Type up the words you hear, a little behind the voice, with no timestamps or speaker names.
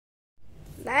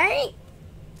नहीं।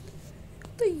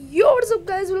 तो yo what's up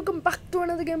guys, welcome back to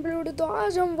another game play video. तो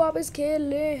आज हम वापस खेल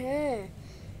रहे हैं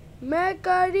मैक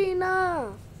अरीना।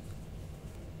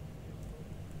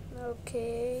 ओके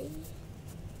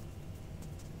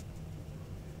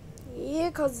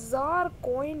 1000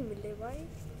 कॉइन मिले भाई।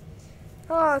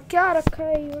 हाँ क्या रखा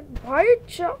है इवेंट भाई,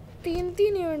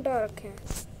 तीन इवेंट आ रखे हैं।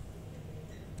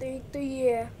 तो एक तो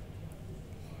ये है,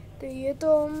 तो ये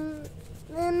तो हम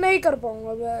नहीं कर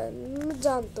पाऊंगा, मैं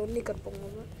जानता हूँ नहीं कर पाऊंगा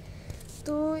मैं।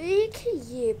 तो एक है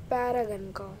ये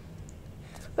पैरागन का,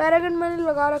 पैरागन मैंने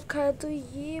लगा रखा है। तो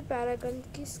ये पैरागन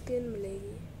की स्किन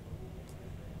मिलेगी।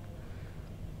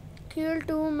 किल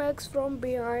 2 max from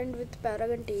behind with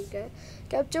paragon, ठीक है।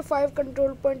 Capture 5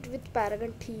 control point with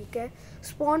paragon, ठीक है।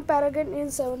 स्पॉन पैरागन इन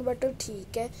 7 बैटल,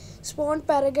 ठीक है। Spawn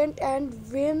paragon and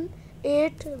win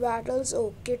 8 battles,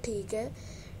 okay ठीक है।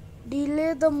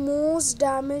 Delay the most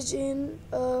damage in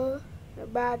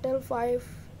battle 5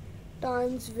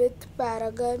 times with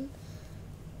Paragon.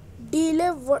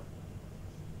 Delay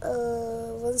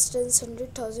once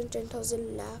 10,000, 10,000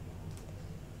 lakh,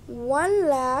 1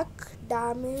 lakh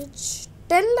damage,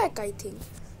 10 lakh I think,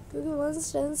 क्योंकि once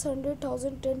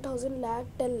 10,000, 10,000 lakh,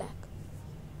 10 lakh,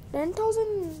 10,000,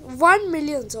 1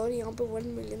 million, sorry यहाँ पे 1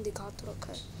 million दिखा तो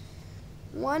रखा है।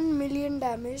 1 million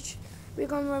डैमेज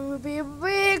बिकॉम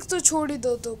एक तो छोड़ ही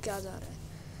दो, तो क्या जा रहा है।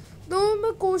 तो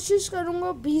मैं कोशिश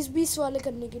करूँगा 20-20 वाले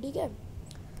करने की, ठीक है।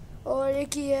 और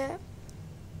एक ही है,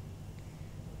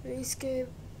 इसके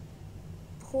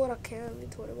हो रखे हैं अभी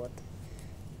थोड़े बहुत।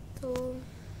 तो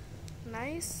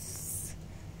नाइस,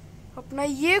 अपना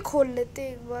ये खोल लेते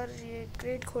एक बार, ये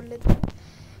क्रेट खोल लेते।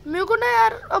 मेरे को ना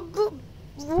यार अब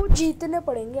वो जीतने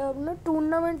पड़ेंगे, अब ना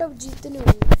टूर्नामेंट अब जीतने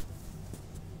होंगे।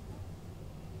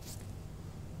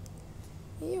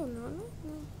 ये होना ना,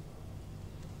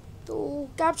 तो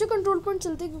कैप्चर कंट्रोल पॉइंट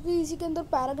चलते हैं, क्योंकि इसी के अंदर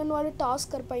पैरागन वाले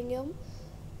टास्क कर पाएंगे हम।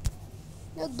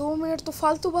 यार 2 मिनट तो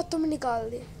फालतू बातों में निकाल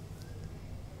दिए।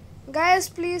 गाइस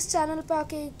प्लीज चैनल पे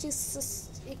आके एक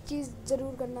चीज़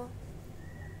ज़रूर करना,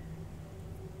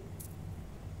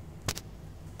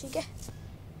 ठीक है।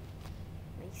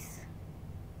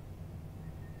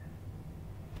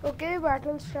 ओके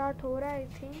बैटल स्टार्ट हो रहा है आई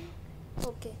थिंक।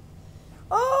 ओके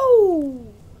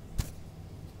ओह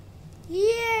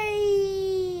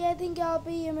ये आई थिंक यहाँ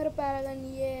पे ये मेरा पैरागन,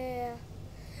 ये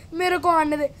मेरे को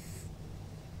आने दे।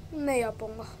 नहीं आ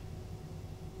पाऊंगा,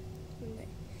 नहीं।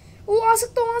 वो आ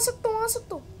सकता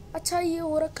हूँ। अच्छा ये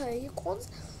हो रखा है, ये कौन सा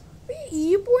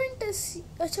ई पॉइंट है,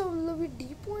 अच्छा मतलब ये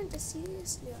डी पॉइंट है,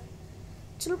 सीरियसली यार।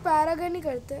 चलो पैरागन ही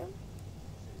करते हैं।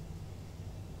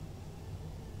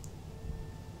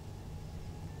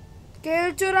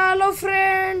 किल चुरा लो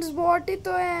फ्रेंड्स, बॉट ही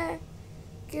तो है,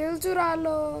 किल चुरा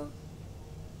लो।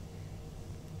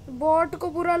 बॉट को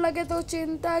बुरा लगे तो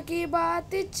चिंता की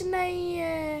बात ही नहीं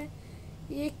है।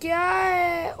 ये क्या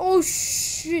है, ओह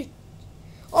शिट,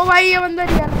 ओ भाई ये बंदा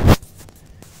रियल है।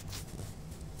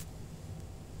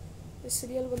 इस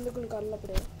रियल बंदे को निकालना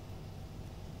पड़ेगा।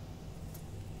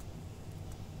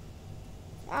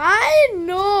 आई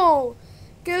नो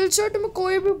किल शॉट में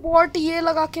कोई भी बॉट ये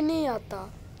लगा के नहीं आता।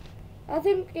 आई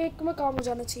थिंक एक में काम हो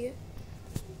जाना चाहिए।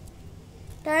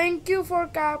 थैंक यू फॉर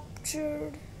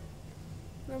कैप्चर्ड,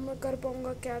 मैं कर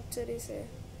पाऊंगा कैप्चर इसे।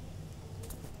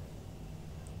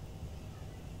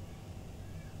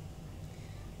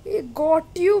 ये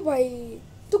गॉट यू भाई,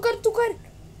 तू कर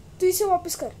तू इसे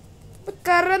वापस कर,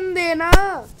 करन देना।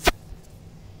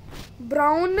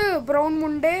 ब्राउन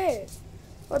मुंडे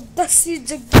और 10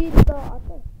 जग्गी दा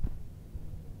आता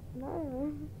ना,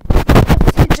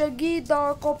 10 जग्गी दा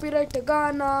कॉपीराइट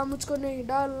गाना मुझको नहीं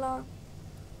डालना।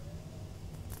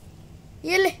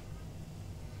 ये ले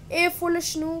ए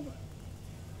फुलिश नूब,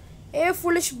 ए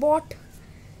फुलिश बॉट,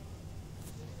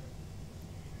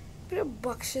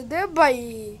 बख्श दे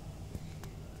भाई।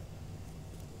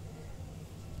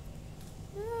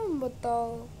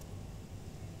 बताओ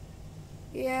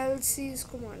ये एलसी,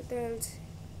 इसको मारते हैं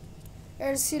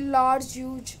एलसी लार्ज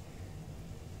यूज।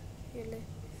 ये ले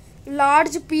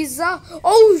large pizza,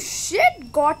 oh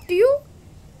shit got you,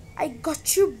 I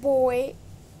got you boy.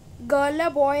 Girl है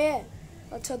बॉय है,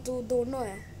 अच्छा तू दोनों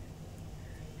है।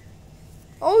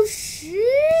 Oh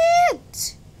shit!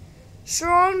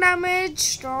 Strong damage.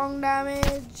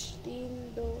 3,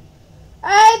 2.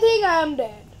 I think I am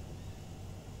dead.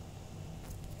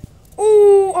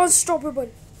 Oh,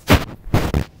 unstoppable.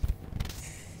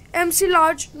 MC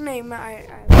large. नहीं मैं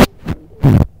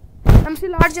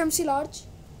MC large.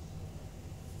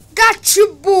 Got you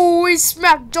boys.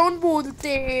 Smackdown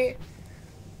बोलते।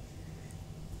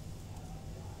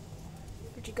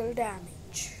 Critical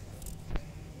damage.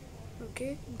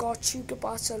 Okay गॉचू के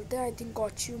पास चलते हैं। आई थिंक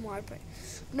गॉचू मार पाए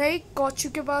नहीं, गॉचू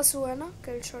के पास वो है ना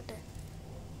किल शॉट है।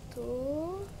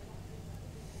 तो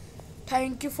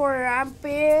थैंक यू फॉर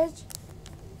रैम्पेज।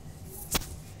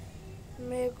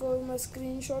 मेरे को मैं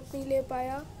स्क्रीनशॉट नहीं ले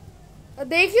पाया।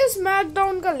 देखिए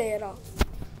स्मैकडाउन का ले रहा,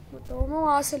 तो मैं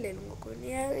वहाँ से ले लूँगा, कोई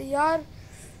नहीं है यार।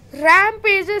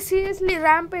 रैम्पेज है, सीरियसली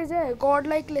रैम्पेज है, गॉड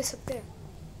लाइक ले सकते हैं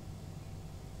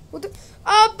वो तो।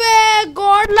 अबे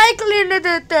गॉड लाइक लेने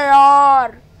देते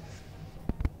यार।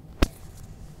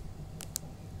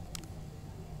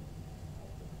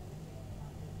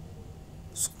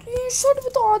 स्क्रीनशॉट भी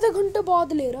तो आधे घंटे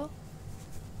बाद ले रहा,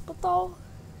 बताओ।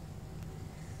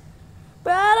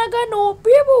 पैरागन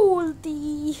ओपी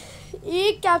बोलती,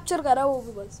 एक कैप्चर करा वो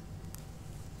भी बस।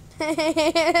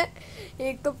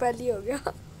 एक तो पहले हो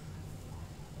गया।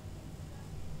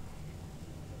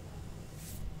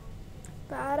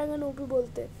 पैरागन ओपी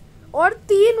बोलते, और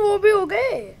 3 वो भी हो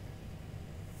गए,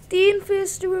 3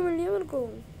 फेस्ट भी मिल गया मेरे को।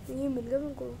 ये मिल गया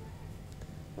मेरे को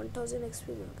 1000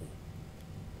 एक्सपी मिल गई,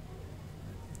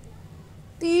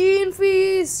 3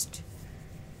 फीस्ट।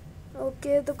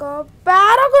 ओके तो कहा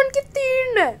पैरागन की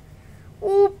 3 है।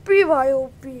 ओपी भाई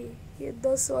ओपी। ये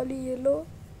 10 वाली ये लो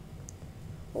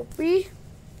ओपी,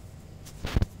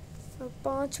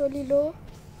 5 वाली लो,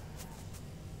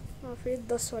 और फिर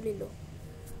 10 वाली लो।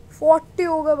 40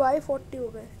 हो गए भाई, 40 हो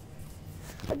गए।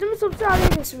 अच्छा मैं सबसे आगे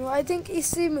किसमें हूँ? आई थिंक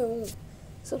इसी में हूँ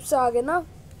सबसे आगे ना।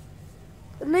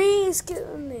 नहीं इसके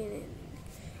नहीं,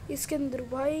 इसके अंदर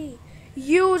भाई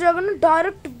ये हो जाएगा ना,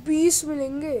 डायरेक्ट 20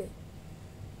 मिलेंगे।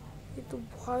 ये तो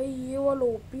भाई ये वाला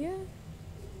ओपी है।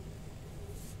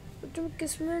 तो मैं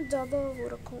किस में ज़्यादा वो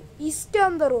रखा हूँ? इसके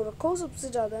अंदर हो रखा हूँ सबसे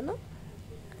ज़्यादा ना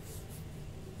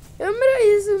यार। मेरा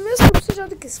इसमें सबसे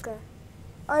ज़्यादा किसका है?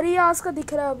 अरियास का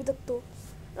दिख रहा है अभी तक तो।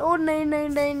 ओ नहीं नहीं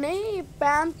नहीं नहीं,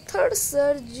 पैंथर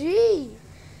सर जी,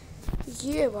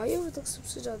 ये भाई अभी तक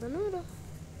सबसे ज़्यादा ना मेरा।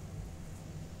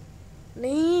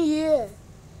 नहीं ये है,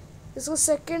 इसका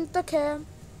सेकंड तक है,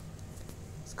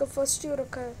 इसका फर्स्ट हो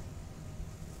रखा है,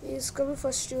 इसका भी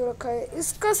फर्स्ट हो रखा है,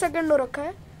 इसका सेकंड हो रखा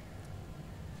है।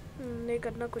 नहीं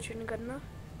करना, कुछ नहीं करना।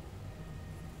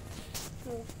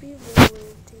 ओपी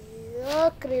बोलती है,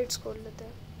 क्रेट्स खोल लेते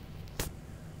हैं।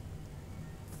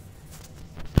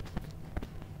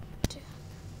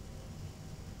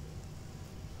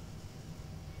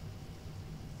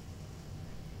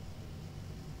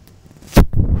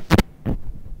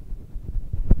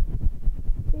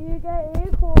 ठीक है,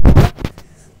 एक हो गया,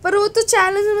 पर वो तो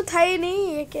चैलेंज में था ही नहीं।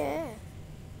 ये क्या है?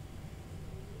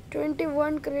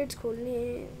 21 क्रेट्स खोलनी है,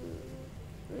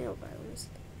 नहीं हो पाएगा मुझसे।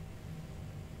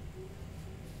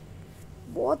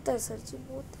 बहुत है सर जी,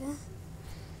 बहुत है।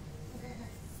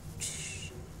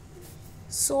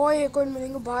 100 एक और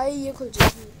मिलेंगे भाई, ये खुल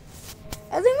जाएगी।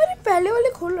 आई थिंक मेरी पहले वाली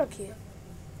खोल रखी है।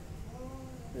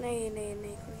 नहीं नहीं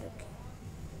नहीं खुल रखी,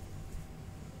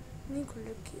 नहीं खुल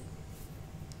रखी।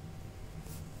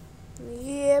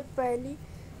 ये पहली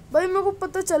भाई, मेरे को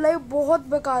पता चला ये बहुत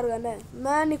बेकार गन है,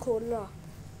 मैं नहीं खोल रहा।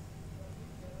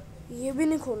 ये भी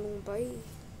नहीं खोलूंगा भाई।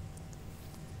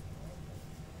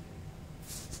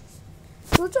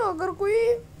 सोचो अगर कोई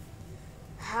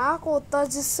हैक होता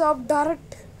जिससे आप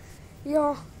डायरेक्ट या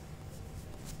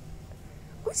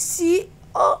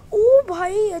ओ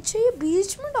भाई, अच्छा ये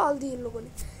बीच में डाल दिए इन लोगों ने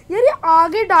यार। ये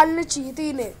आगे डालने चाहिए थे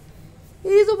इन्हें।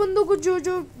 ये तो बंदों को जो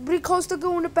जो ब्रिक हाउस तक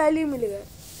उन्हें पहले ही मिल गए।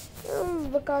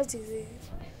 बेकार चीजें।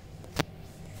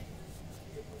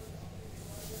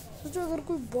 सोचो अगर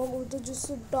कोई बग होता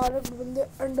जिससे डायरेक्ट बंदे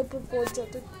एंड पे पहुंच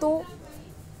जाते, तो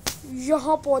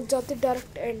यहाँ पहुंच जाते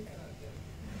डायरेक्ट एंड।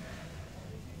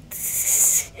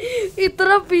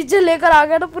 इतना पीछे लेकर आ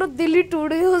गया ना, पूरा दिल ही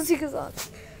टूट गया उसी के साथ।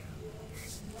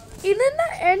 इन्हें ना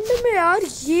एंड में यार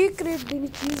ये क्रेट देनी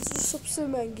चाहिए जो सबसे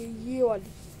महंगी, ये वाली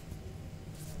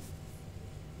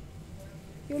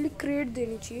क्रेट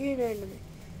देनी चाहिए इन्हें एंड में।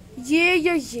 ये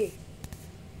या ये,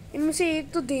 इनमें से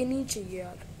एक तो देनी चाहिए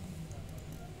यार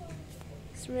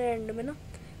इसमें एंड में ना।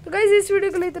 तो गाइस इस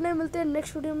वीडियो के लिए इतना ही, मिलते हैं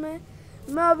नेक्स्ट वीडियो में।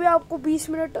 मैं अभी आपको 20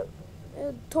 मिनट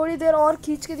थोड़ी देर और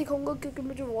खींच के दिखाऊंगा क्योंकि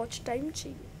मुझे वॉच टाइम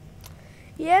चाहिए।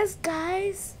 यस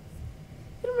गाइस,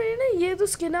 फिर मेरी ना ये तो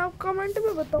स्किन है, आप कमेंट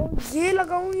में बताओ ये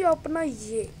लगाऊं या अपना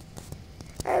ये।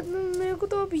 मेरे को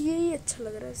तो अब यही अच्छा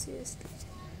लग रहा है सीरियसली,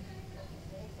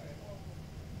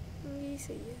 यही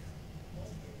सही है।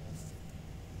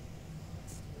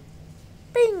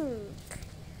 Pink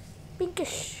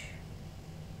pinkish.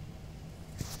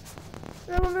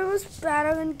 मेरे पास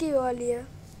पैरागन की वाली है।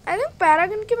 आई थिंक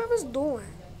पैरागन के मेरे पास 2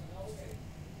 हैं।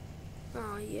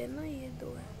 हाँ ये ना, ये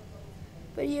 2 है,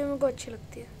 पर ये मेरे को अच्छी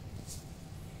लगती है।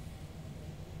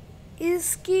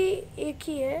 इसकी एक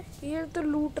ही है, ये तो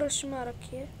लूट रश में आ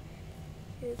रखी है।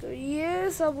 ये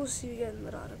सब उसी के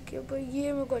अंदर आ रखे है, पर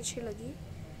ये मेरे को अच्छी लगी।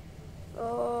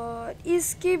 और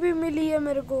इसकी भी मिली है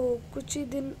मेरे को कुछ ही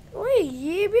दिन। ओए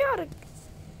ये भी आ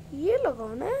रखी, ये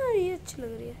लगाओ ना यार, ये अच्छी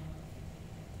लग रही है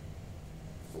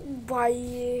भाई।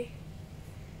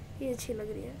 ये अच्छी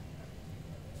लग रही है।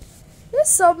 ये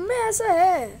सब में ऐसा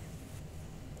है,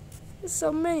 ये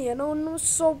सब में नहीं है ना, उन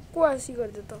सबको ऐसी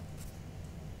कर देता।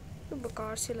 तो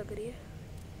बेकार से लग रही है।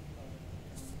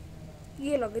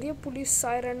 ये लग रही है police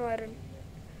siren Byron.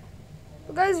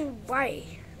 Guys bye.